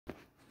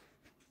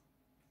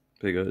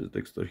Hey guys,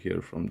 Dexter here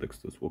from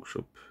Dexter's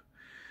Workshop.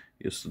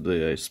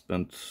 Yesterday I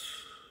spent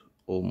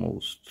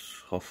almost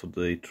half a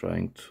day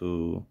trying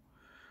to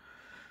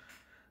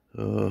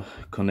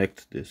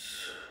connect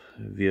this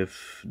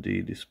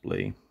VFD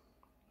display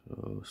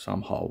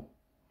somehow.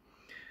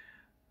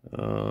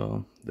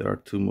 There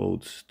are two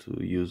modes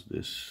to use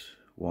this.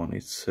 One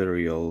is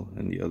serial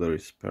and the other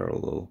is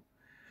parallel.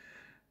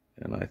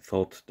 And I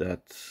thought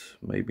that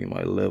maybe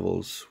my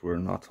levels were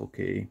not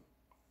okay,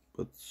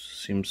 but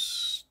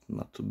seems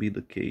not to be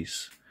the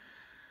case.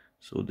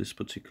 So this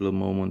particular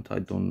moment I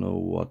don't know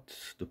what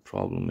the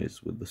problem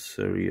is with the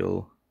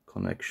serial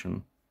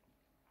connection,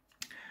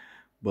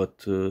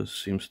 but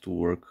seems to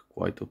work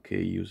quite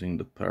okay using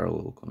the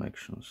parallel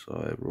connection. So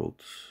I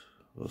wrote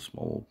a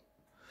small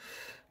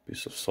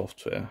piece of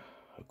software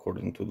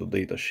according to the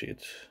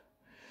datasheet,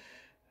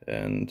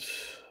 and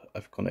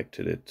I've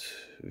connected it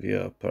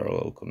via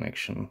parallel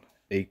connection,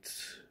 8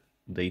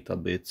 data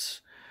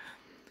bits,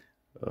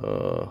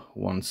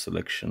 one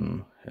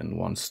selection and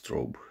one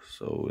strobe.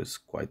 So it's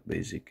quite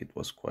basic. It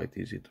was quite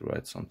easy to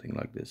write something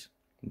like this,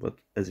 but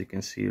as you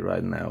can see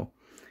right now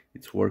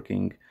it's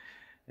working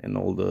and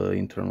all the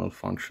internal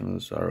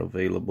functions are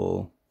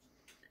available.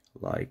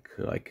 Like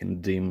I can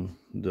dim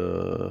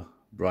the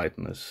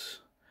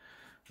brightness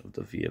of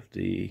the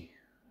VFD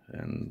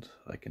and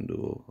I can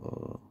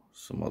do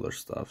some other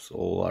stuff. So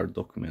all are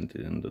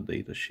documented in the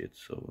datasheet,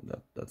 so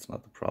that's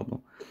not a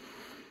problem.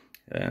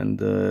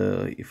 And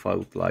if I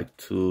would like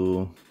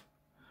to,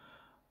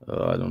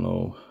 I don't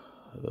know,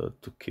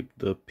 to keep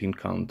the pin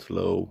count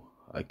low,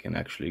 I can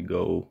actually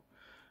go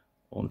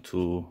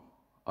onto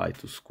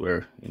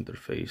I2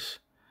 interface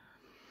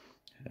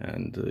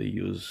and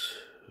use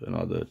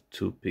another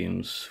 2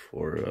 pins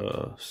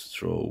for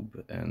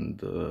strobe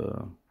and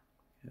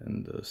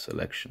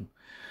selection.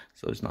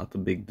 So it's not a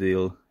big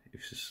deal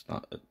if it's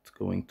not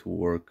going to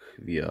work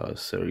via a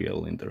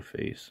serial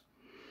interface,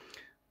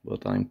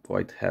 but I'm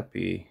quite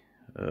happy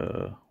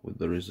with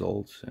the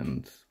results,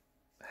 and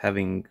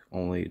having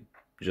only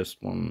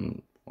just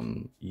one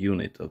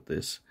unit of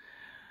this,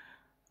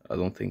 I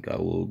don't think I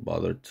will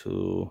bother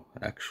to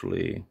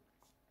actually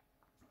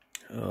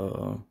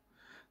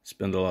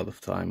spend a lot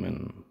of time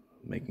in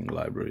making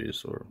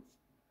libraries or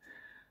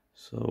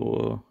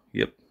so.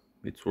 Yep,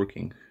 it's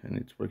working, and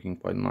it's working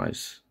quite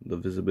nice. The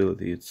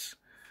visibility, it's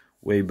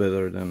way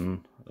better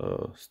than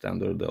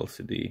standard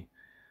LCD.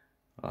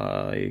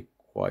 I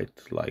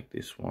quite like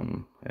this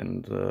one,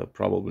 and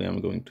probably I'm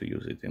going to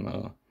use it in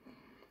a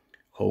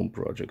home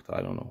project.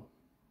 I don't know,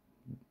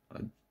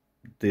 I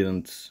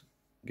didn't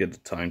get the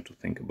time to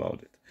think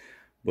about it,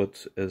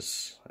 but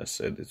as I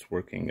said, it's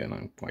working and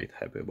I'm quite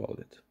happy about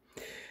it.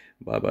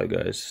 Bye bye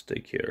guys,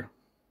 take care.